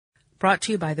Brought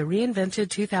to you by the reinvented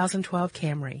 2012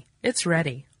 Camry. It's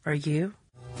ready. Are you?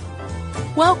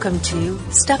 Welcome to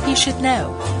Stuff You Should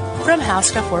Know from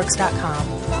HowStuffWorks.com.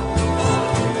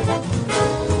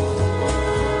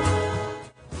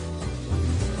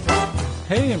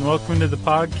 Hey, and welcome to the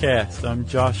podcast. I'm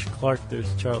Josh Clark.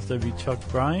 There's Charles W. Chuck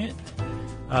Bryant.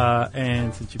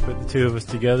 And since you put the two of us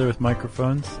together with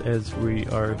microphones, as we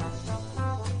are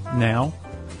now,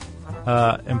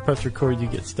 and press record, you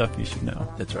get Stuff You Should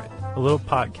Know. That's right. A little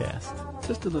podcast.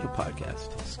 Just a little podcast.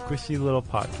 Squishy little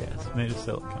podcast made of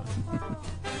silicone.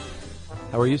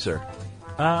 How are you, sir?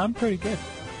 I'm pretty good.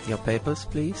 Your papers,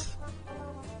 please?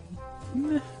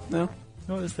 No?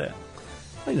 What is that?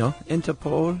 I know.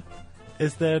 Interpol.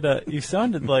 Is that, you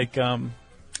sounded like the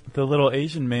little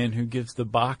Asian man who gives the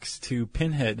box to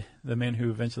Pinhead, the man who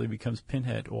eventually becomes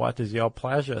Pinhead. What is your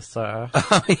pleasure, sir?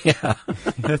 Oh, yeah.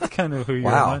 That's kind of who you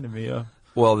reminded me of.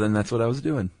 Well, then that's what I was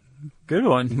doing. Good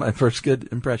one. My first good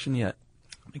impression yet.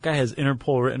 The guy has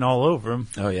Interpol written all over him.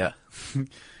 Oh, yeah.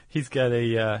 He's got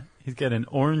an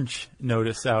orange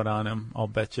notice out on him, I'll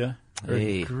bet you.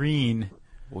 Hey. Green.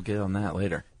 We'll get on that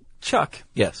later. Chuck.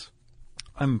 Yes.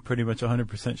 I'm pretty much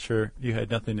 100% sure you had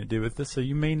nothing to do with this, so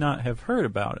you may not have heard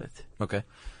about it. Okay.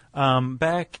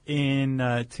 Back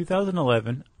in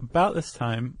 2011, about this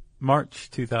time, March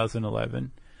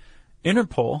 2011,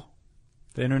 Interpol,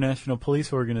 the International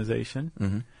Police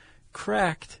Organization,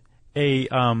 cracked a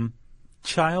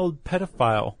child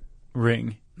pedophile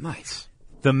ring. Nice.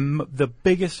 The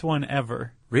biggest one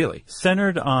ever. Really?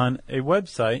 Centered on a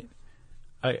website,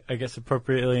 I guess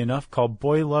appropriately enough, called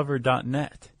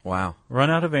boylover.net. Wow.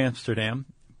 Run out of Amsterdam.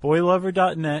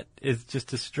 Boylover.net is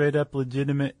just a straight-up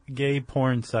legitimate gay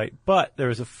porn site. But there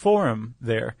was a forum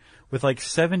there with like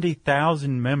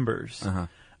 70,000 members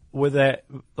with that,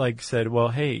 like, said, well,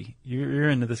 hey, you're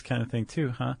into this kind of thing too,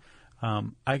 huh?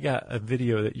 I got a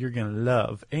video that you're going to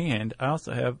love, and I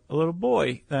also have a little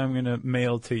boy that I'm going to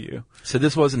mail to you. So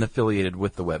this wasn't affiliated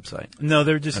with the website? No,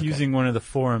 they're just using one of the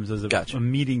forums as a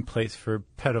meeting place for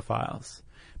pedophiles.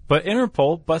 But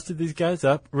Interpol busted these guys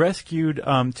up, rescued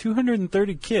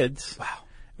 230 kids. Wow.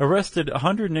 Arrested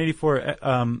 184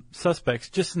 suspects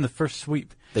just in the first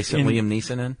sweep. They sent Liam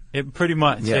Neeson in? Pretty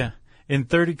much, yeah. In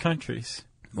 30 countries.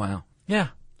 Wow. Yeah.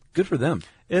 Good for them.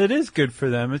 It is good for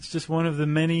them. It's just one of the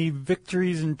many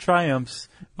victories and triumphs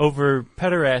over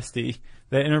pederasty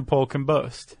that Interpol can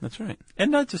boast. That's right.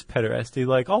 And not just pederasty,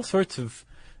 like all sorts of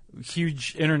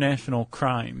huge international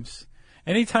crimes.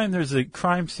 Anytime there's a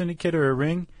crime syndicate or a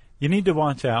ring, you need to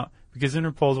watch out because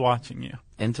Interpol's watching you.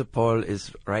 Interpol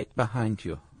is right behind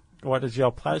you. What is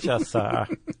your pleasure, sir?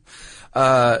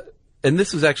 And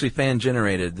this was actually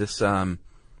fan-generated. This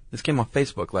came off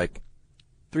Facebook like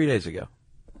 3 days ago.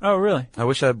 Oh, really? I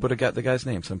wish I would have got the guy's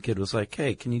name. Some kid was like,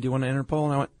 hey, can you do one at Interpol?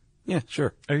 And I went, yeah,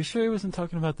 sure. Are you sure he wasn't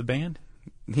talking about the band?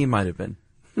 He might have been.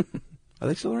 Are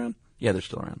they still around? Yeah, they're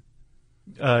still around.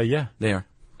 Yeah. They are.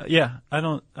 Yeah, I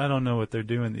don't know what they're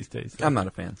doing these days. I'm not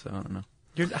a fan, so I don't know.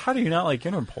 How do you not like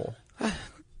Interpol?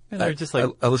 They're just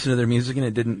like I listened to their music and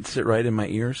it didn't sit right in my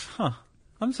ears. Huh.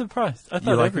 I'm surprised. I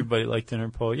thought everybody liked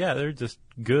Interpol. Yeah, they're just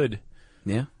good.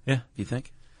 Yeah? Yeah. You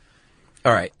think?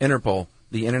 All right, Interpol,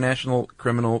 the International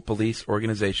Criminal Police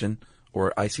Organization,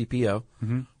 or ICPO,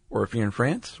 or if you're in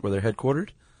France, where they're headquartered,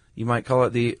 you might call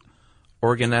it the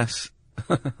Organisation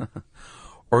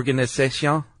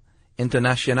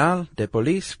Internationale de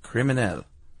Police Criminelle.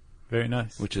 Very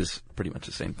nice. Which is pretty much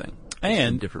the same thing.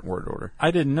 And different word order.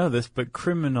 I didn't know this, but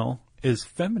criminal is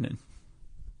feminine.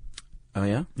 Oh,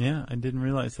 yeah? Yeah, I didn't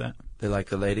realize that. They like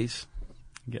the ladies?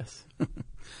 I guess.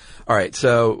 All right,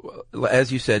 so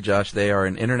as you said, Josh, they are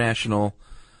an international,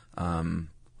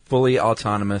 fully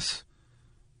autonomous,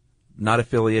 not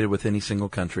affiliated with any single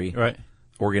country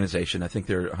organization. I think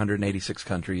there are 186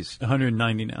 countries.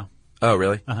 190 now. Oh,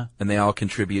 really? Uh-huh. And they all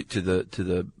contribute to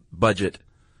the budget,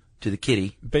 to the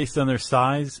kitty. Based on their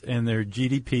size and their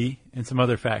GDP and some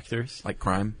other factors. Like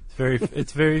crime?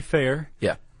 It's very fair.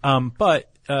 Yeah. But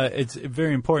it's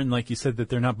very important, like you said, that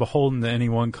they're not beholden to any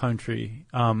one country,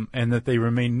 and that they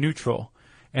remain neutral.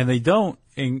 And they don't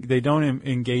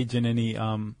engage in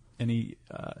any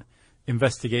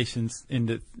investigations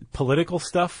into political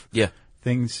stuff. Yeah.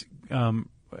 Things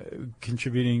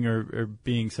contributing or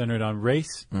being centered on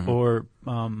race or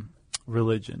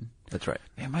religion. That's right.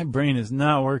 Man, my brain is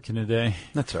not working today.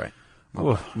 That's all right.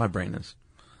 My brain is.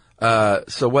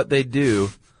 So what they do,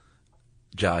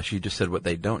 Josh, you just said what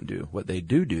they don't do. What they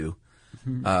do,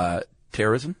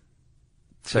 terrorism,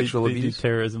 sexual abuse. They do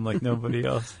terrorism like nobody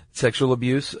else. Sexual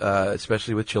abuse,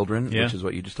 especially with children, which is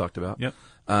what you just talked about. Yep.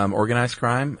 Organized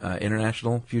crime,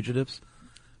 international fugitives,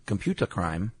 computer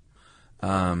crime,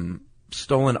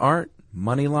 stolen art,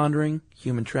 money laundering,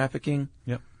 human trafficking,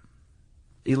 Yep.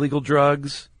 illegal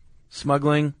drugs,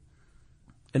 smuggling,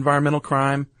 environmental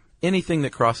crime, anything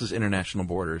that crosses international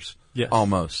borders. Yes.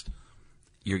 Almost.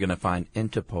 You're going to find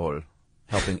Interpol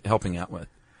helping out with.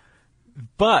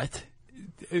 But,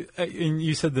 and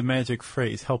you said the magic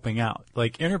phrase, helping out.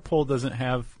 Like, Interpol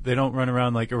they don't run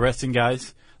around like arresting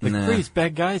guys. Like, freeze,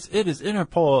 bad guys, it is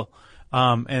Interpol.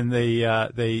 And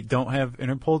they don't have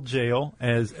Interpol jail,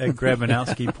 as Ed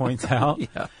Grabanowski points out.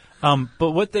 Yeah.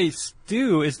 But what they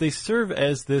do is they serve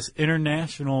as this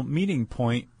international meeting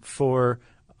point for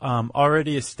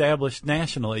already established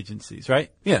national agencies,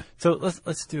 right? Yeah. So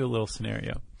let's do a little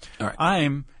scenario. All right.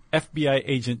 I'm FBI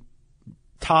agent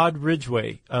Todd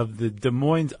Ridgway of the Des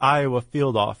Moines, Iowa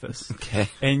field office. Okay.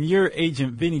 And you're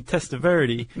Agent Vinny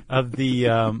Testaverde of the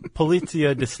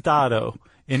Polizia di Stato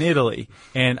in Italy.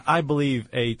 And I believe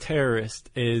a terrorist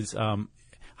is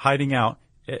hiding out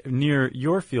near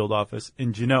your field office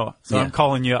in Genoa. So I'm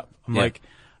calling you up. I'm like,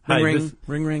 hi,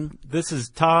 ring. This is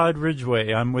Todd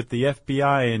Ridgway. I'm with the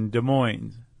FBI in Des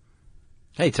Moines.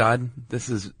 Hey, Todd. This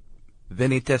is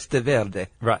Vinny Testaverde.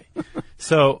 Right.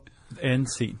 So, end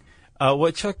scene.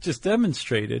 What Chuck just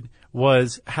demonstrated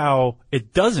was how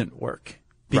it doesn't work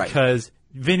because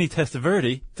Vinny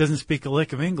Testaverde doesn't speak a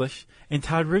lick of English and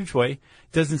Todd Ridgway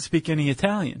doesn't speak any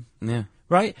Italian. Yeah.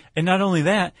 Right? And not only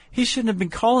that, he shouldn't have been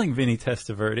calling Vinny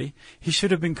Testaverde. He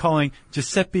should have been calling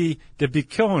Giuseppe De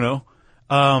Biccono,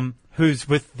 who's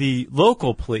with the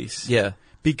local police. Yeah.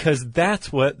 Because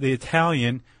that's what the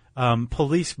Italian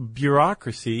police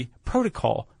bureaucracy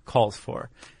protocol calls for.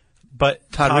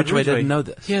 But Todd Ridgway didn't know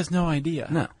this. He has no idea.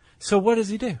 No. So what does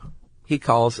he do? He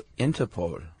calls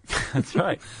Interpol. That's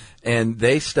right. And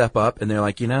they step up and they're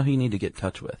like, who you need to get in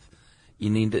touch with? You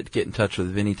need to get in touch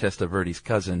with Vinny Testaverde's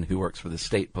cousin who works for the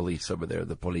state police over there,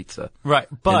 the Polizia. Right.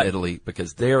 But in Italy,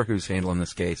 because they're who's handling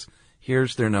this case.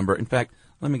 Here's their number. In fact,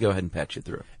 let me go ahead and patch you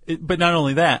through. But not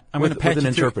only that, I'm going to patch an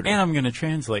you through, interpreter. and I'm going to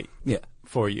translate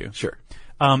for you. Sure.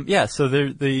 So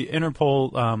the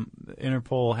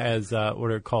Interpol has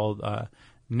what are called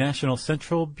National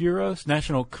Central Bureaus,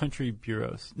 National Country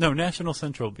Bureaus. No, National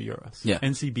Central Bureaus,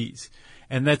 NCBs.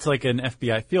 And that's like an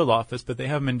FBI field office, but they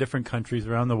have them in different countries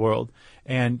around the world,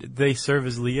 and they serve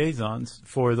as liaisons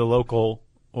for the local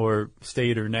or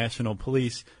state or national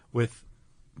police with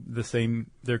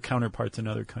their counterparts in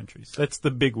other countries. That's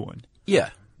the big one. Yeah.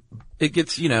 It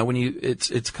gets,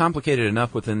 it's complicated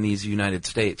enough within these United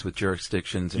States with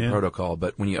jurisdictions and protocol,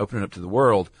 but when you open it up to the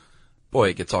world, boy,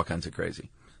 it gets all kinds of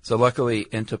crazy. So luckily,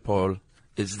 Interpol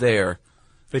is there.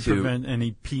 They prevent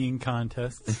any peeing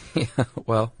contests. Yeah,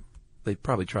 well, they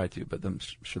probably try to, but I'm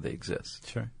sure they exist.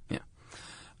 Sure. Yeah.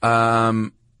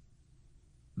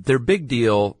 Their big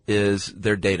deal is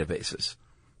their databases,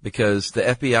 because the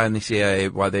FBI and the CIA,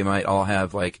 while they might all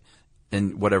have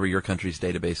in whatever your country's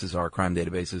databases are, crime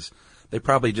databases, they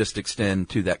probably just extend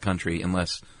to that country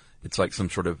unless it's like some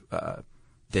sort of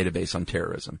database on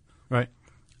terrorism. Right.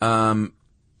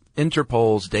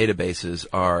 Interpol's databases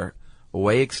are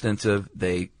way extensive.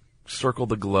 They circle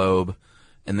the globe,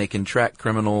 and they can track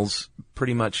criminals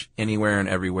pretty much anywhere and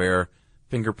everywhere.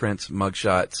 Fingerprints,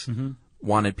 mugshots,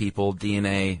 wanted people,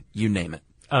 DNA, you name it.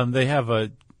 They have a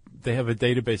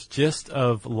database just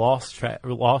of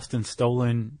lost and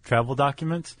stolen travel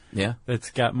documents. Yeah.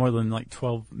 That's got more than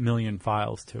 12 million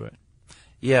files to it.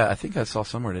 Yeah, I think I saw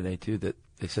somewhere today too that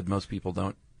they said most people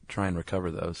don't try and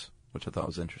recover those, which I thought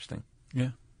was interesting. Yeah.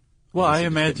 Well, I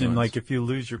imagine if you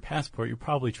lose your passport, you're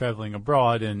probably traveling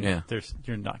abroad, and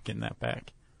you're not getting that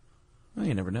back. Well,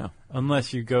 you never know.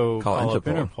 Unless you go call up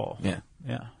Interpol. Yeah.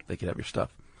 Yeah. They could have your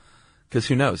stuff. Because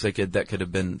who knows? That could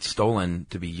have been stolen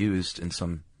to be used in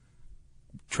some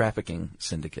trafficking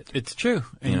syndicate. It's true.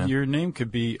 And your name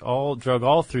could be drug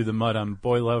all through the mud on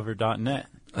boylover.net.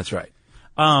 That's right.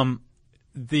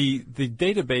 The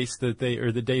database the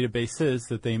databases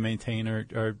that they maintain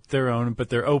are their own, but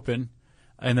they're open,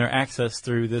 and they're accessed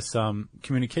through this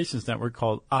communications network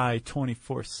called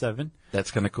I-24/7. That's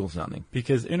kind of cool sounding.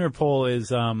 Because Interpol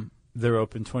is they're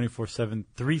open 24/7,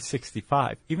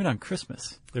 365, even on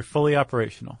Christmas. They're fully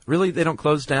operational. Really? They don't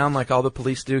close down like all the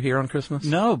police do here on Christmas?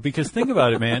 No, because think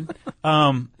about it, man.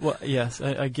 Well, yes,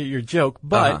 I get your joke,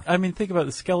 but I mean, think about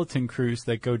the skeleton crews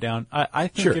that go down. I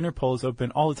think Interpol is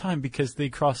open all the time because they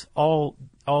cross all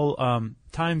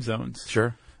time zones.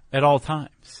 Sure. At all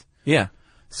times. Yeah.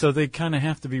 So they kind of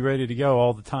have to be ready to go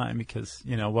all the time because,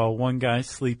 while one guy's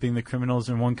sleeping, the criminals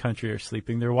in one country are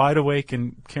sleeping. They're wide awake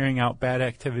and carrying out bad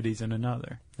activities in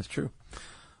another. That's true.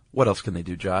 What else can they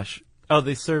do, Josh? Oh,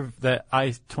 they serve that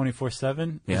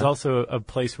I-24/7 is also a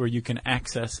place where you can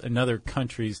access another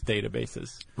country's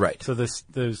databases. Right. So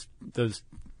those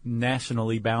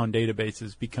nationally bound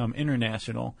databases become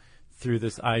international through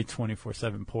this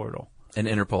I-24/7 portal. And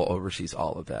Interpol oversees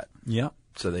all of that. Yeah.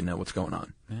 So they know what's going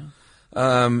on.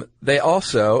 Yeah. They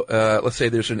also, let's say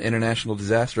there's an international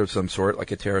disaster of some sort,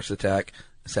 like a terrorist attack,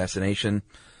 assassination.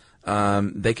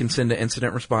 They can send an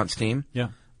incident response team. Yeah.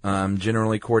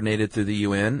 Generally coordinated through the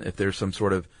UN if there's some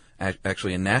sort of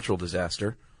actually a natural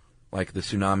disaster, like the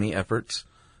tsunami efforts.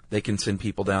 They can send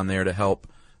people down there to help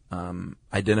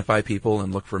identify people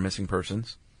and look for missing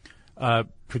persons.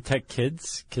 Protect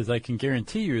kids, because I can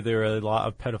guarantee you there are a lot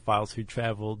of pedophiles who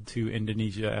traveled to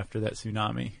Indonesia after that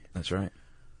tsunami. That's right.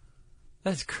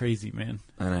 That's crazy, man.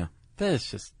 I know.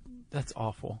 That's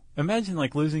awful. Imagine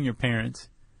like losing your parents,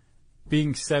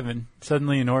 being 7,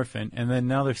 suddenly an orphan, and then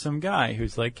now there's some guy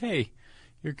who's like, hey,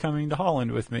 you're coming to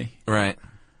Holland with me. Right.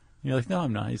 You're like, no,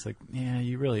 I'm not. He's like, yeah,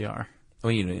 you really are.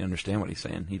 Well, you don't understand what he's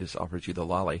saying. He just offers you the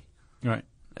lolly. Right.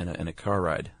 And a car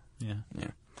ride. Yeah.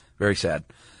 Yeah. Very sad.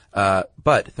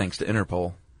 But thanks to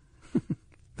Interpol,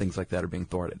 things like that are being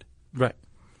thwarted. Right.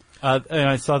 And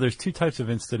I saw there's 2 types of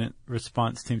incident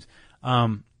response teams.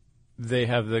 They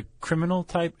have the criminal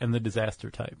type and the disaster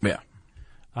type. Yeah.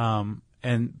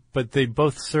 But they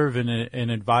both serve in an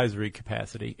advisory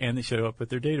capacity, and they show up with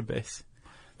their database.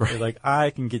 Right. They're like, I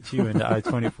can get you into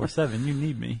I-24/7. You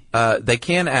need me. They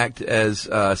can act as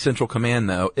central command,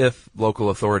 though, if local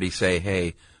authorities say,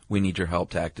 hey, we need your help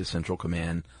to act as central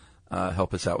command.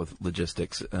 Help us out with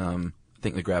logistics. I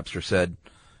think the Grabster said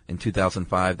in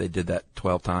 2005 they did that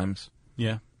 12 times.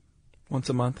 Yeah. Once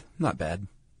a month. Not bad.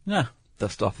 No.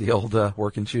 Dust off the old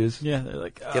working shoes. Yeah, they're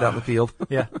like, get out in the field.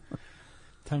 Yeah.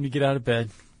 Time to get out of bed.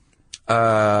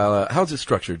 How's it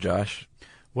structured, Josh?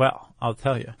 Well, I'll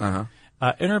tell you.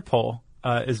 Interpol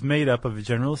is made up of a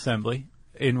General Assembly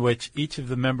in which each of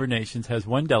the member nations has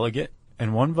 1 delegate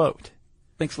and 1 vote.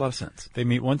 Makes a lot of sense. They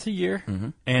meet once a year,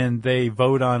 and they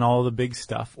vote on all the big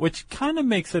stuff, which kind of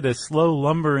makes it a slow,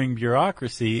 lumbering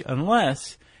bureaucracy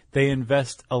unless they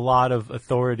invest a lot of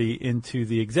authority into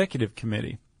the executive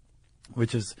committee,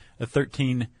 which is a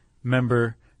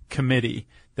 13-member committee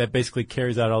that basically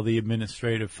carries out all the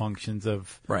administrative functions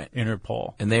of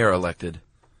Interpol. And they are elected.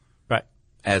 Right.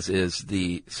 As is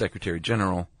the Secretary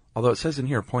General. Although it says in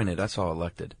here appointed, I saw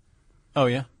elected. Oh,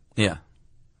 yeah? Yeah.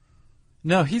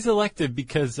 No, he's elected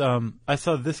because I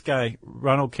saw this guy,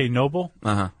 Ronald K. Noble.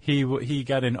 He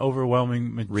got an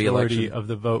overwhelming majority of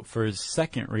the vote for his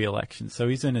second re-election, so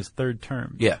he's in his 3rd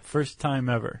term. Yeah. First time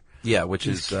ever. Yeah, which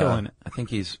he's is killing it. I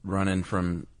think he's running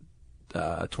from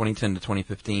 2010 to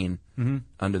 2015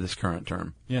 under this current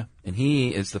term. Yeah. And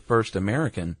he is the first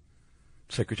American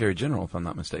Secretary General, if I'm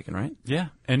not mistaken, right? Yeah,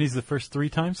 and he's the first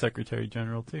 3-time Secretary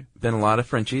General, too. Been a lot of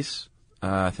Frenchies.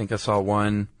 I think I saw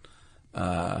one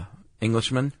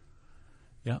Englishman.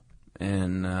 Yeah.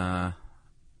 And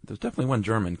there's definitely one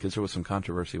German because there was some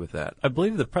controversy with that. I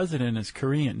believe the president is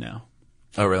Korean now.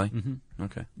 Oh, really? Mm-hmm.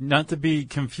 Okay. Not to be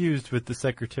confused with the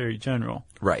Secretary General.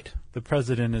 Right. The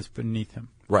president is beneath him.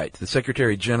 Right. The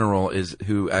Secretary General is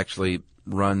who actually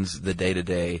runs the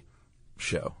day-to-day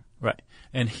show. Right.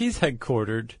 And he's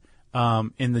headquartered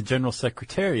in the General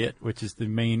Secretariat, which is the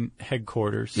main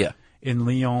headquarters in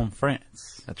Lyon,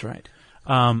 France. That's right.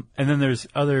 And then there's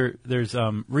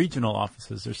regional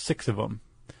offices. There's 6 of them.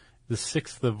 The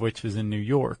 6th of which is in New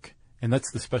York, and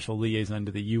that's the special liaison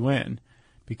to the UN,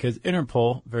 because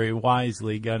Interpol very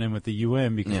wisely got in with the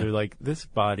UN because they're like, this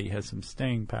body has some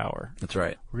staying power. That's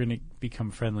right. We're going to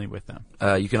become friendly with them.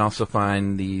 You can also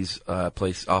find these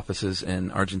place offices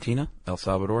in Argentina, El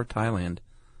Salvador, Thailand,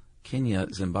 Kenya,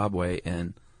 Zimbabwe,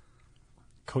 and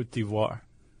Cote d'Ivoire.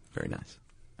 Very nice.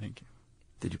 Thank you.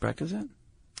 Did you practice that?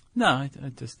 No, I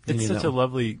just it's such a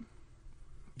lovely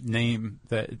name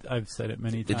that I've said it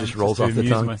many times. It just rolls off the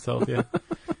tongue. Myself, yeah.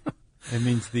 It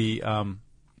means the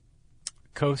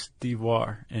Côte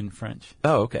d'Ivoire in French.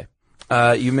 Oh, okay.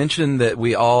 You mentioned that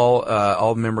we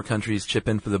all member countries chip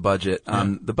in for the budget.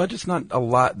 The budget's not a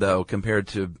lot though compared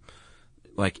to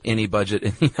like any budget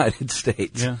in the United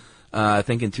States. Yeah. I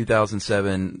think in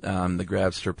 2007, the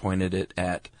Grabster pointed it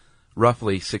at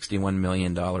roughly $61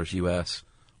 million U.S.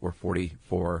 or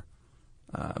 44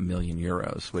 million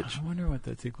euros, which I wonder what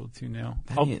that's equal to now.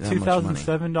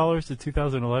 $2007 to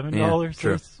 $2011. Yeah,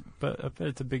 true. But I bet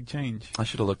it's a big change. I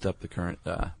should have looked up the current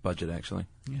budget, actually.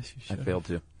 Yes, you should. I failed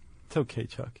to. It's okay,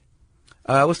 Chuck.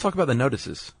 Let's talk about the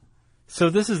notices. So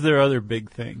this is their other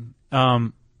big thing.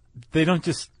 They don't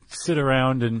just sit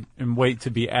around and wait to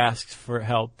be asked for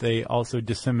help. They also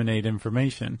disseminate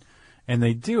information. And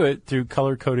they do it through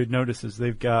color-coded notices.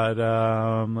 They've got,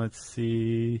 let's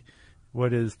see,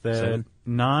 what is that? 7?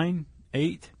 9?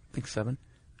 8? I think 7.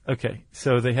 Okay,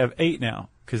 so they have 8 now,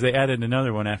 because they added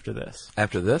another one after this.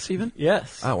 After this, even?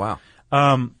 Yes. Oh, wow.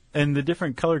 And the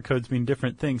different color codes mean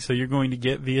different things. So you're going to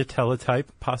get via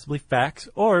teletype, possibly fax,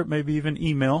 or maybe even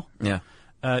email. Yeah.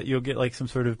 You'll get like some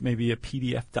sort of maybe a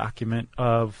PDF document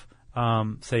of,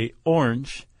 say,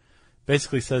 orange.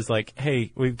 Basically says like,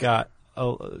 hey, we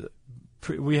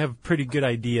have a pretty good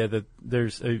idea that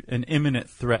there's an imminent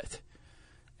threat,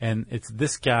 and it's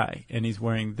this guy, and he's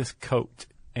wearing this coat,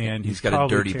 and he's got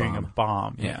probably a dirty carrying bomb. a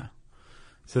bomb. Yeah.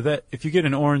 So that if you get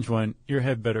an orange one, your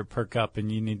head better perk up,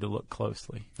 and you need to look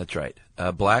closely. That's right.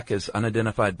 Black is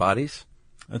unidentified bodies.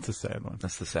 That's a sad one.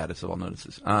 That's the saddest of all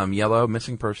notices. Yellow,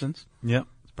 missing persons. Yep.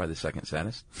 It's probably the second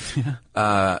saddest.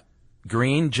 Yeah.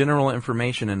 Green, general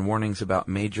information and warnings about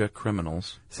major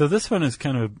criminals. So this one is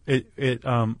kind of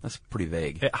That's pretty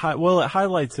vague. it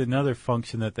highlights another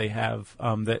function that they have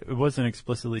that it wasn't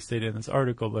explicitly stated in this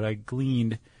article, but I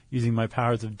gleaned using my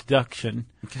powers of deduction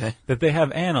that they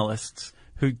have analysts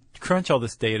who crunch all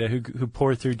this data, who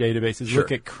pour through databases,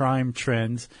 look at crime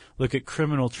trends, look at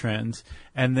criminal trends,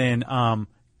 and then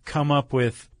come up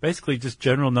with basically just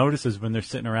general notices when they're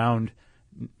sitting around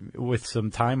with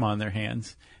some time on their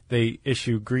hands. They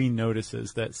issue green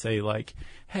notices that say like,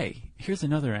 hey, here's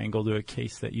another angle to a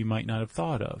case that you might not have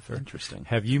thought of. Or, interesting.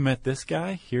 Have you met this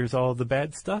guy? Here's all the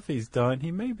bad stuff he's done.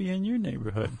 He may be in your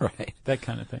neighborhood. Right. That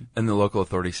kind of thing. And the local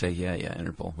authorities say, yeah,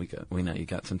 Interpol, we know you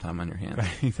got some time on your hands.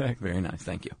 Right, exactly. Very nice.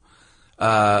 Thank you.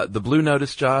 The blue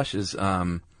notice, Josh, is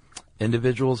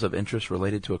individuals of interest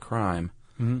related to a crime,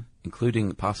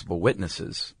 including possible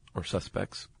witnesses or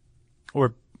suspects.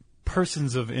 Or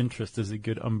persons of interest is a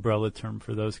good umbrella term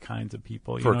for those kinds of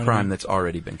people. For a crime that's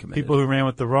already been committed. People who ran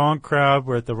with the wrong crowd,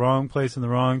 were at the wrong place in the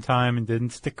wrong time, and didn't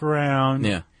stick around.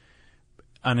 Yeah.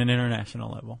 On an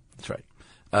international level. That's right.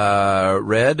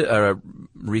 Red,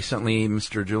 recently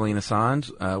Mr. Julian Assange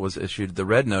was issued the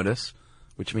red notice,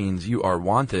 which means you are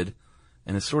wanted,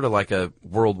 and it's sort of like a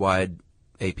worldwide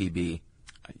APB.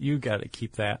 You got to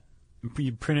keep that.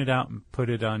 You print it out and put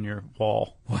it on your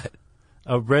wall. What?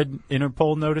 A red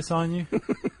Interpol notice on you?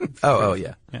 Oh,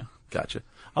 yeah. Yeah. Gotcha.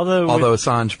 Although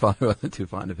Assange probably wasn't too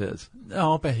fond of his. No,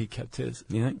 I'll bet he kept his.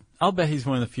 You think? I'll bet he's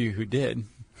one of the few who did.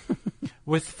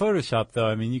 With Photoshop, though,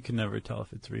 I mean, you can never tell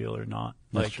if it's real or not.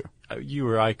 That's like, true. You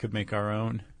or I could make our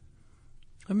own.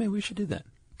 Well, maybe we should do that.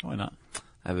 Why not?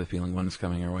 I have a feeling one is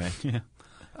coming our way. Yeah.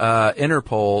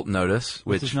 Interpol notice,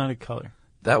 which is not a color.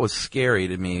 That was scary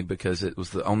to me because it was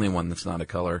the only one that's not a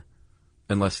color,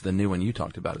 unless the new one you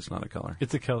talked about is not a color.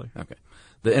 It's a color. Okay.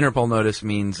 The Interpol notice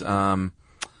means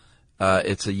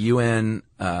it's a UN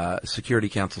Security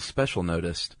Council special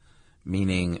notice,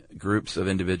 meaning groups of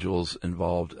individuals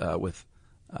involved with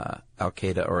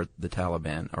Al-Qaeda or the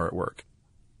Taliban are at work.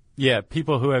 Yeah,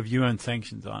 people who have UN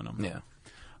sanctions on them. Yeah.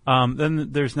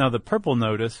 Then there's now the purple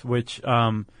notice, which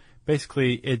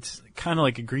basically it's kind of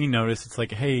like a green notice. It's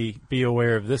like, hey, be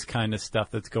aware of this kind of stuff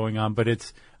that's going on, but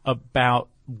it's about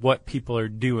what people are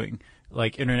doing,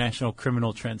 like international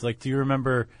criminal trends. Like, do you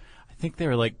remember, I think they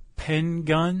were like pen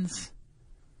guns?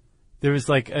 There was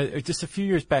like, just a few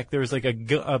years back, there was like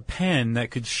a pen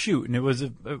that could shoot, and it was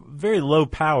a very low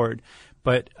powered.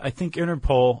 But I think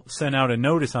Interpol sent out a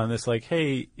notice on this, like,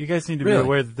 hey, you guys need to be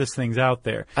aware that this thing's out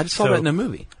there. I just saw that in a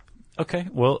movie. Okay,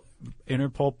 well,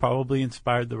 Interpol probably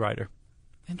inspired the writer.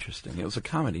 Interesting. It was a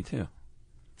comedy, too.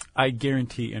 I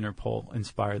guarantee Interpol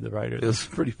inspired the writer. It was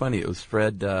pretty funny. It was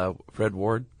Fred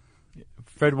Ward.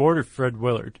 Fred Ward or Fred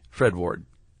Willard? Fred Ward.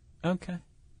 Okay.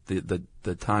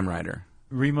 The time writer.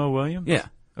 Remo Williams? Yeah.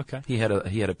 Okay. He had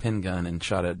a pin gun and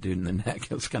shot a dude in the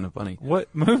neck. It was kind of funny. What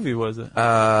movie was it?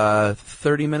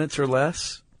 30 Minutes or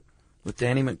Less with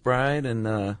Danny McBride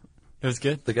and it was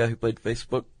good. The guy who played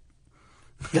Facebook.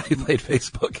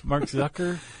 Mark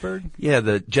Zuckerberg? Yeah,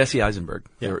 the Jesse Eisenberg.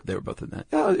 Yeah. They were both in that.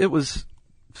 Yeah, it was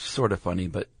sort of funny,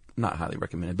 but not highly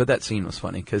recommended. But that scene was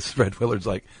funny because Fred Willard's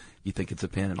like, you think it's a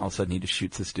pin, and all of a sudden he just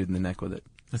shoots this dude in the neck with it.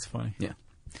 That's funny. Yeah.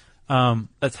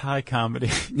 That's high comedy.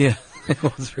 Yeah, it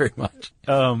was very much.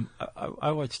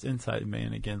 I watched Inside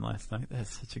Man again last night.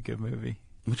 That's such a good movie.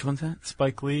 Which one's that?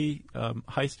 Spike Lee,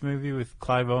 heist movie with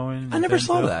Clive Owen. I never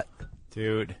saw that.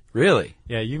 Dude. Really?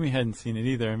 Yeah, Yumi hadn't seen it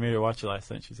either. I made her watch it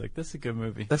last night. She's like, this is a good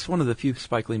movie. That's one of the few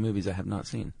Spike Lee movies I have not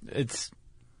seen.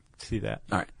 See that.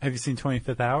 All right. Have you seen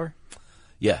 25th Hour?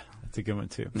 Yeah. That's a good one,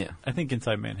 too. Yeah. I think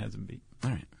Inside Man has him beat.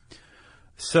 All right.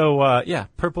 So,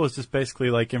 purple is just basically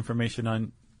like information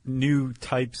on new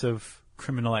types of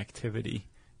criminal activity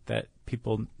that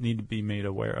people need to be made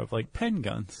aware of, like pen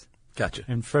guns. Gotcha.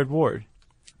 And Fred Ward.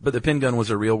 But the pin gun was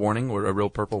a real warning, or a real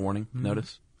purple warning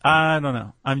notice? I don't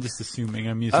know. I'm just assuming.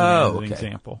 I'm using it as an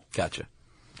example. Gotcha.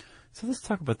 So let's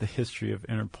talk about the history of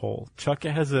Interpol. Chuck,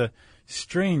 it has a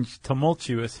strange,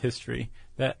 tumultuous history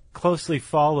that closely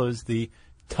follows the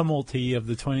tumulty of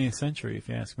the 20th century, if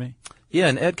you ask me. Yeah,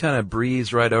 and Ed kind of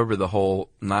breezed right over the whole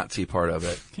Nazi part of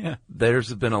it. Yeah.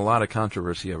 There's been a lot of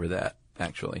controversy over that,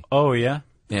 actually. Oh, yeah?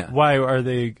 Yeah. Why? Are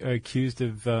they accused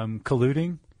of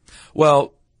colluding?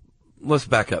 Well, let's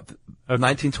back up.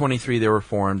 1923, they were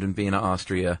formed in Vienna,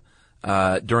 Austria.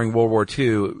 During World War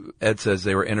II, Ed says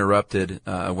they were interrupted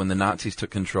when the Nazis took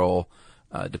control,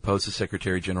 deposed the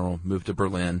Secretary General, moved to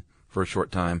Berlin for a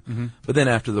short time. Mm-hmm. But then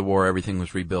after the war, everything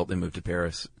was rebuilt. They moved to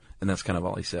Paris, and that's kind of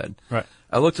all he said. Right.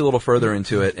 I looked a little further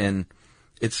into it, and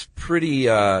it's pretty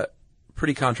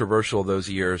controversial those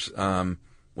years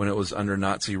when it was under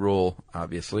Nazi rule,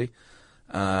 obviously.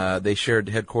 They shared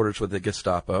headquarters with the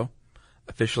Gestapo,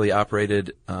 officially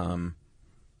operated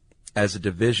as a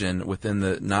division within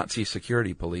the Nazi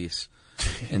security police,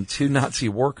 and 2 Nazi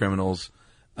war criminals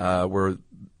were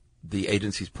the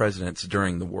agency's presidents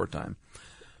during the wartime.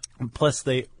 Plus,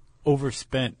 they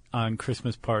overspent on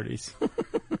Christmas parties.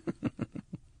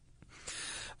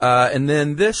 And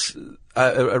then this,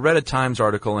 I read a Times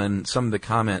article, and some of the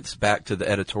comments back to the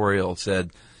editorial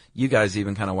said, you guys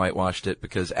even kind of whitewashed it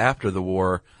because after the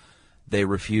war, they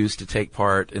refused to take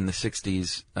part in the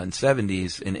 60s and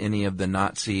 70s in any of the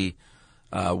Nazi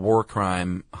war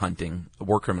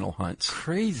criminal hunts.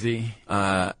 Crazy.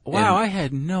 Wow, I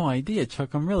had no idea,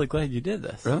 Chuck. I'm really glad you did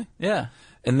this. Really? Yeah.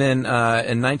 And then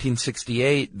in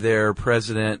 1968, their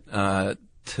president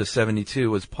to 72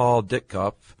 was Paul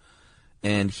Dittkopf,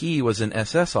 and he was an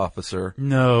SS officer.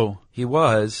 No. He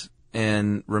was,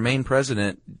 and remained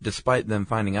president despite them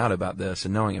finding out about this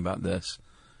and knowing about this.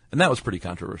 And that was pretty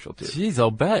controversial, too. Jeez, I'll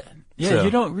bet. Yeah, so,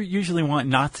 you don't usually want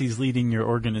Nazis leading your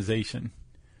organization.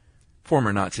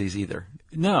 Former Nazis either.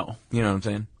 No. You know what I'm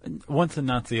saying? Once a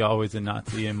Nazi, always a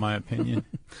Nazi, in my opinion.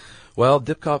 Well,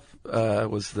 Dittkopf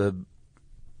was the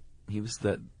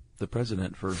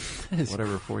president for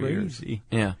whatever 4 years.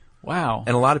 Yeah. Wow.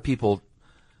 And a lot of people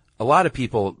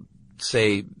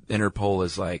say Interpol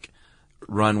is like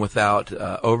run without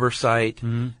oversight,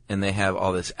 and they have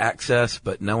all this access,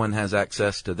 but no one has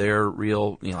access to their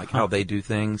real, how they do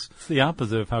things. It's the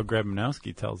opposite of how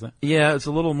Grabanowski tells it. Yeah, it's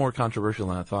a little more controversial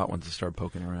than I thought once I started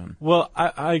poking around. Well,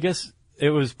 I guess it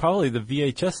was probably the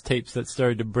VHS tapes that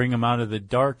started to bring them out of the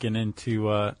dark and into,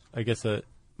 I guess, a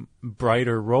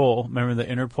brighter role. Remember the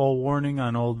Interpol warning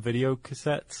on old video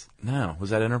cassettes? No. Was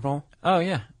that Interpol? Oh,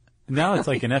 yeah. Now it's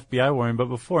like an FBI warning, but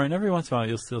before, and every once in a while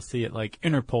you'll still see it like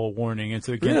Interpol warning, and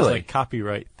so again it's like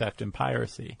copyright theft and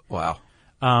piracy. Wow.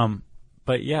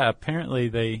 But yeah, apparently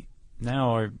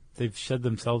they've shed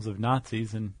themselves of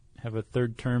Nazis and have a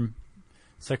third-term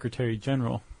Secretary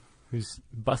General who's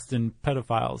busting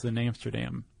pedophiles in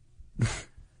Amsterdam.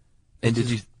 And did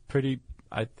you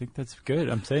I think that's good.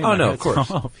 I'm saying. Oh, no, of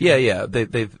course. Yeah.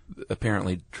 They've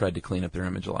apparently tried to clean up their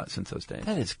image a lot since those days.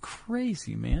 That is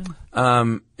crazy, man.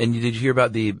 And did you hear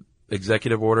about the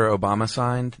executive order Obama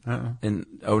signed in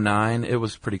 2009? It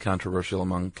was pretty controversial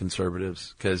among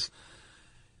conservatives because,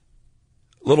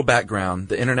 little background,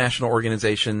 the International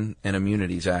Organization and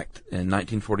Immunities Act in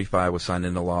 1945 was signed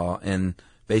into law, and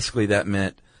basically that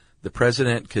meant the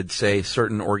president could say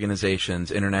certain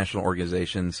organizations, international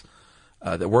organizations,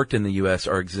 that worked in the U.S.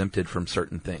 are exempted from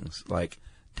certain things, like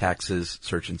taxes,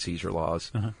 search and seizure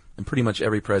laws. Uh-huh. And pretty much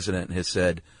every president has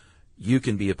said, you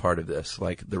can be a part of this,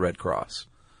 like the Red Cross.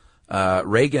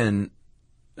 Reagan,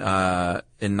 in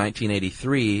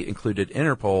 1983, included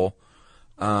Interpol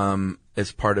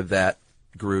as part of that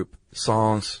group,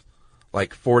 sans,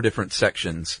 like 4 different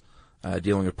sections,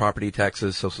 dealing with property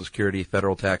taxes, Social Security,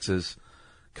 federal taxes,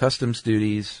 customs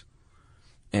duties,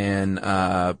 and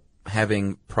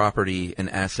having property and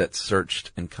assets searched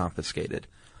and confiscated.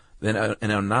 Then in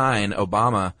 2009,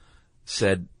 Obama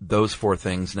said those 4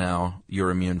 things now you're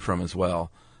immune from as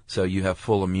well. So you have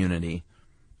full immunity,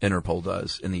 Interpol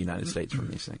does, in the United States from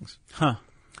these things. Huh.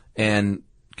 And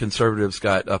conservatives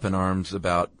got up in arms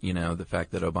about, the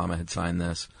fact that Obama had signed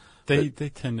this. They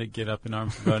tend to get up in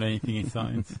arms about anything he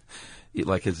signs.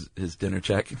 Like his dinner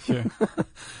check. Sure.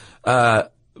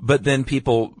 But then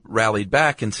people rallied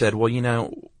back and said, well,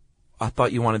 I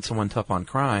thought you wanted someone tough on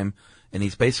crime, and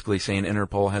he's basically saying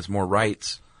Interpol has more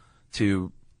rights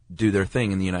to do their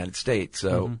thing in the United States.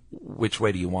 So which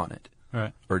way do you want it?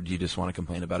 Right. Or do you just want to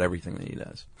complain about everything that he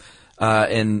does?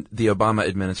 And the Obama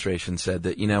administration said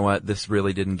that, this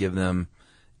really didn't give them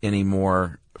any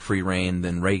more free reign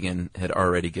than Reagan had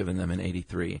already given them in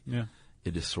 1983. Yeah.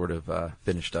 It just sort of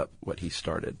finished up what he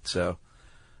started. So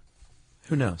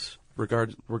Who knows?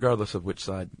 Regardless of which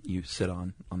side you sit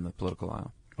on the political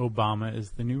aisle. Obama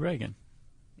is the new Reagan.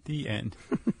 The end.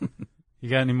 You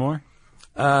got any more?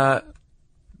 So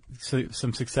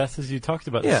some successes. You talked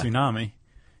about the tsunami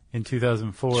in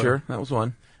 2004. Sure, that was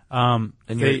one. And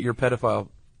your pedophile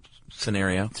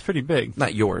scenario. It's pretty big.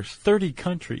 Not yours. 30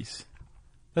 countries.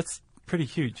 That's pretty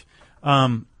huge.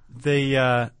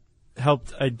 They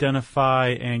helped identify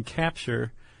and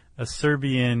capture a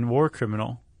Serbian war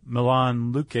criminal,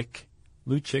 Milan Lukic.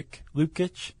 I'll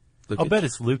bet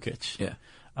it's Lukic.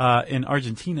 Yeah. In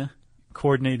Argentina,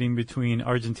 coordinating between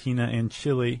Argentina and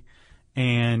Chile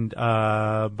and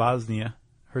Bosnia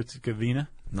Herzegovina.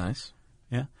 Nice.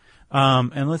 Yeah.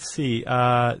 And let's see.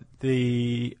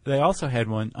 They also had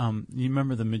one. You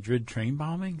remember the Madrid train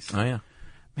bombings? Oh yeah.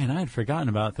 Man, I had forgotten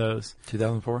about those.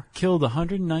 2004. Killed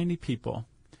 190 people,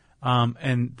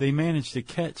 and they managed to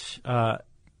catch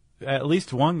at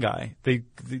least one guy. They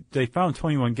found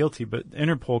 21 guilty, but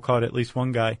Interpol caught at least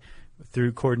one guy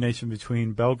through coordination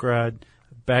between Belgrade,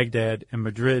 Baghdad, and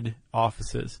Madrid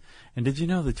offices. And did you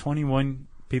know the 21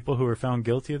 people who were found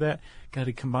guilty of that got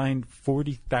a combined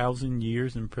 40,000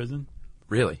 years in prison?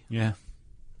 Really? Yeah.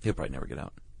 He'll probably never get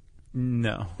out.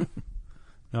 No.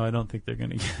 No, I don't think they're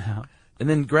going to get out. And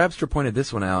then Grabster pointed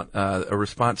this one out. A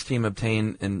response team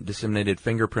obtained and disseminated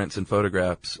fingerprints and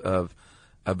photographs of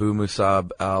Abu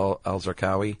Musab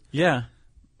al-Zarqawi. Yeah,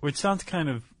 which sounds kind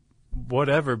of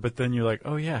whatever, but then you're like,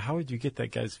 oh, yeah, how would you get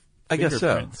that guy's fingerprints?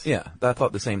 I guess so. Yeah, I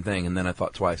thought the same thing, and then I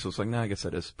thought twice. I was like, no, I guess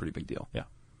that is a pretty big deal. Yeah,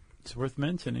 it's worth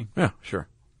mentioning. Yeah, sure.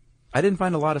 I didn't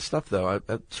find a lot of stuff, though.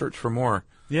 I searched for more.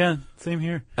 Yeah, same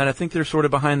here. And I think they're sort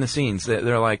of behind the scenes.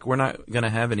 They're like, we're not going to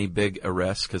have any big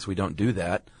arrests because we don't do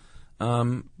that.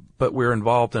 But we're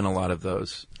involved in a lot of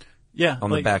those. Yeah, on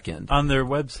the back end. On their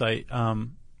website,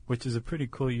 which is a pretty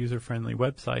cool user-friendly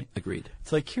website. Agreed.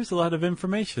 It's like, here's a lot of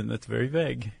information that's very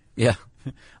vague. Yeah.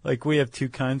 Like, we have two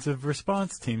kinds of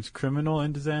response teams, criminal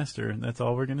and disaster, and that's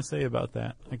all we're going to say about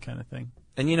that kind of thing.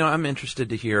 And, I'm interested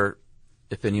to hear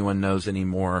if anyone knows any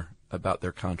more about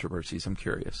their controversies. I'm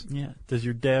curious. Yeah. Does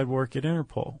your dad work at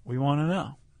Interpol? We want to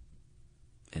know.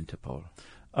 Interpol.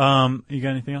 You got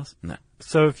anything else? No.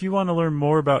 So if you want to learn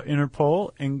more about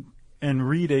Interpol and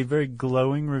read a very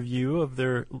glowing review of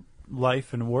their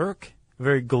life and work, a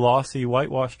very glossy,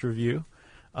 whitewashed review,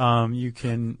 you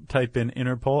can type in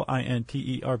Interpol,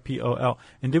 Interpol.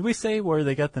 And did we say where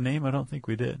they got the name? I don't think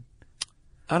we did.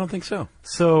 I don't think so.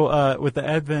 So with the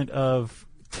advent of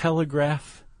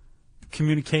telegraph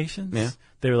communications,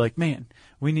 they were like, man,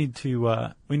 we need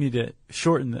to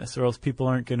shorten this, or else people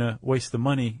aren't going to waste the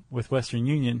money with Western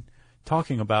Union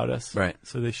talking about us. Right.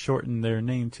 So they shortened their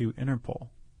name to Interpol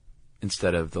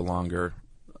instead of the longer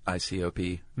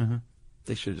ICOP. Mm-hmm.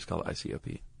 They should just call it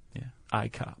ICOP. Yeah.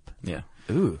 ICOP. Yeah.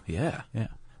 Ooh, yeah. Yeah.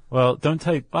 Well, don't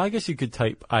type. Well, I guess you could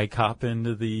type ICOP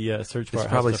into the search bar.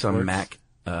 There's probably some Mac,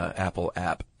 Apple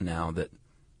app now that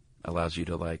allows you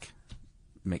to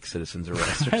make citizens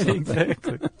arrest or something.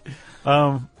 Exactly.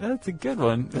 That's a good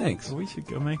one. Thanks. We should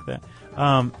go make that.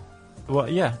 Well,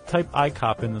 yeah, type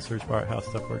ICOP in the search bar at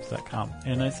howstuffworks.com.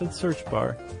 And I said search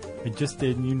bar. I just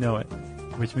did, and you know it,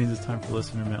 which means it's time for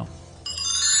listener mail.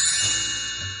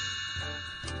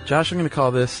 Josh, I'm going to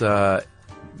call this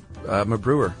I'm a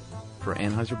brewer for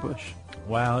Anheuser-Busch.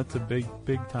 Wow, it's a big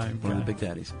time guy. One of the big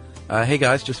daddies. Hey,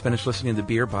 guys, just finished listening to the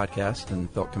Beer podcast and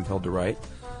felt compelled to write.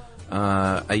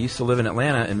 I used to live in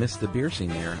Atlanta and miss the beer scene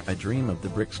there. I dream of the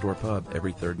Brick Store Pub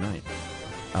every third night.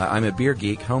 I'm a beer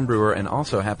geek, home brewer, and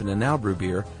also happen to now brew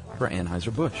beer for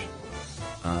Anheuser-Busch.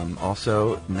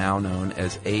 Also now known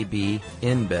as AB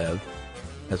InBev,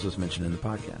 as was mentioned in the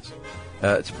podcast.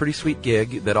 It's a pretty sweet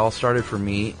gig that all started for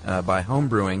me by home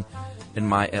brewing in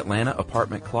my Atlanta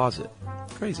apartment closet.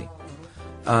 Crazy.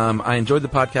 I enjoyed the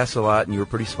podcast a lot, and you were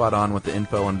pretty spot on with the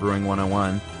info on Brewing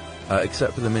 101,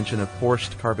 except for the mention of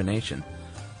forced carbonation.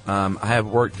 I have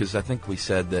worked, because I think we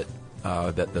said that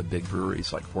the big breweries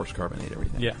force carbonate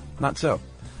everything. Yeah. Not so.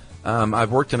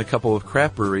 I've worked in a couple of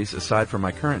craft breweries aside from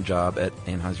my current job at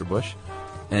Anheuser-Busch,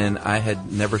 and I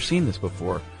had never seen this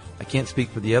before. I can't speak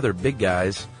for the other big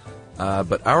guys,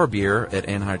 but our beer at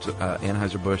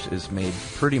Anheuser-Busch is made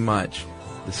pretty much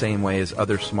the same way as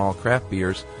other small craft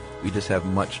beers. We just have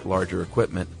much larger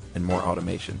equipment and more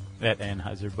automation. At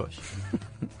Anheuser-Busch.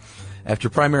 After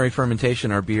primary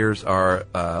fermentation, our beers are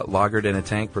lagered in a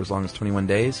tank for as long as 21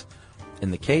 days. In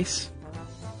the case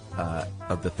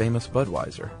of the famous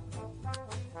Budweiser.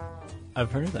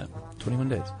 I've heard of that. 21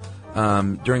 days.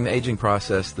 During the aging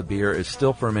process, the beer is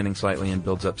still fermenting slightly and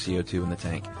builds up CO2 in the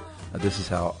tank. This is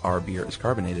how our beer is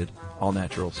carbonated, all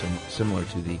natural, similar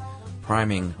to the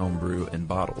priming homebrew in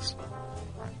bottles.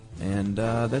 And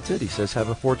that's it. He says, have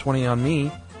a 420 on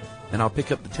me, and I'll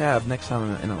pick up the tab next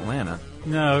time I'm in Atlanta.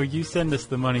 No, you send us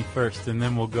the money first, and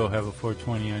then we'll go have a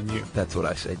 420 on you. That's what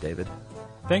I say, David.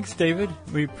 Thanks, David.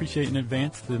 We appreciate in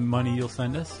advance the money you'll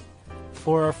send us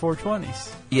for our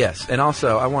 420s. Yes, and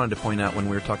also I wanted to point out when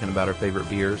we were talking about our favorite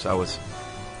beers, I was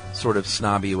sort of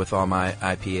snobby with all my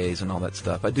IPAs and all that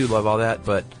stuff. I do love all that,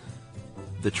 but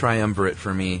the triumvirate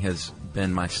for me has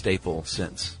been my staple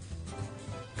since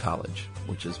college,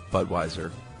 which is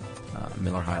Budweiser,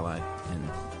 Miller High Life, and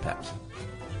Pabst.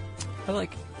 I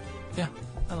like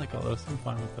all those. I'm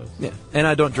fine with those. Yeah, and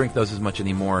I don't drink those as much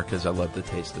anymore because I love the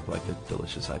taste of like a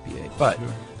delicious IPA. But Sure.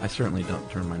 I certainly don't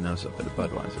turn my nose up at a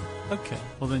Budweiser. Okay,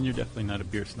 well then you're definitely not a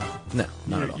beer snob. No,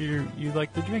 not at all. You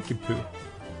like the drinking poo.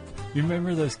 You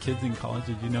remember those kids in college?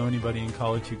 Did you know anybody in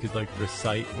college who could like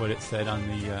recite what it said on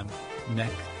the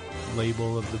neck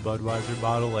label of the Budweiser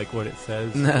bottle, like what it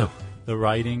says? No. The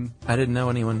writing. I didn't know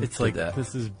anyone It's did like, that.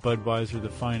 this is Budweiser, the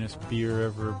finest beer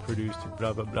ever produced,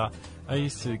 blah, blah, blah. I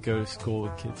used to go to school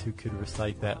with kids who could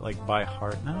recite that, like, by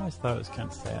heart, and I always thought it was kind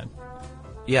of sad.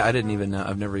 Yeah, I didn't even know.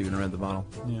 I've never even read the bottle.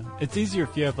 Yeah. It's easier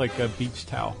if you have, like, a beach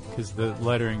towel, because the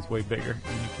lettering's way bigger, and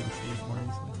you can see it more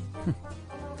easily.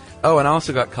 Oh, and I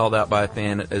also got called out by a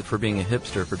fan for being a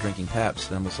hipster for drinking Pabst,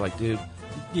 and I was like, dude,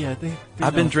 Yeah,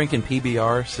 I've been drinking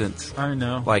PBR since, I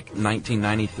know. like,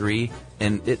 1993,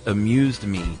 and it amused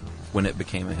me when it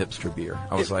became a hipster beer.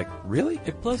 I was like, really?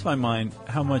 It blows my mind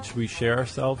how much we share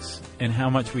ourselves and how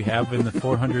much we have in the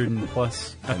 400 and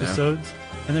plus episodes.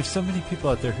 And there's so many people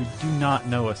out there who do not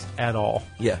know us at all.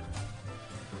 Yeah.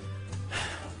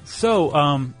 So,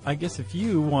 I guess if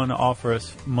you want to offer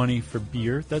us money for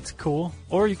beer, that's cool.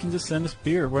 Or you can just send us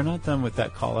beer. We're not done with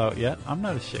that call out yet. I'm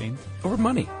not ashamed. Or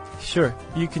money. Sure.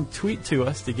 You can tweet to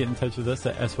us to get in touch with us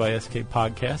at SYSK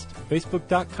Podcast,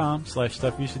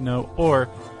 Facebook.com/Stuff You Should Know, or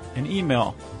an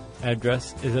email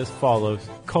address is as follows,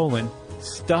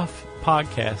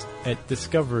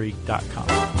 stuffpodcast@discovery.com.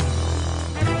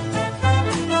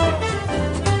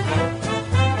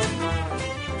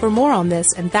 For more on this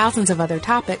and thousands of other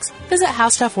topics, visit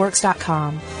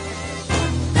howstuffworks.com.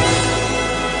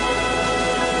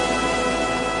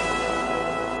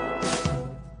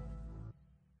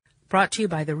 Brought to you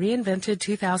by the reinvented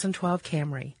 2012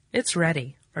 Camry. It's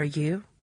ready. Are you?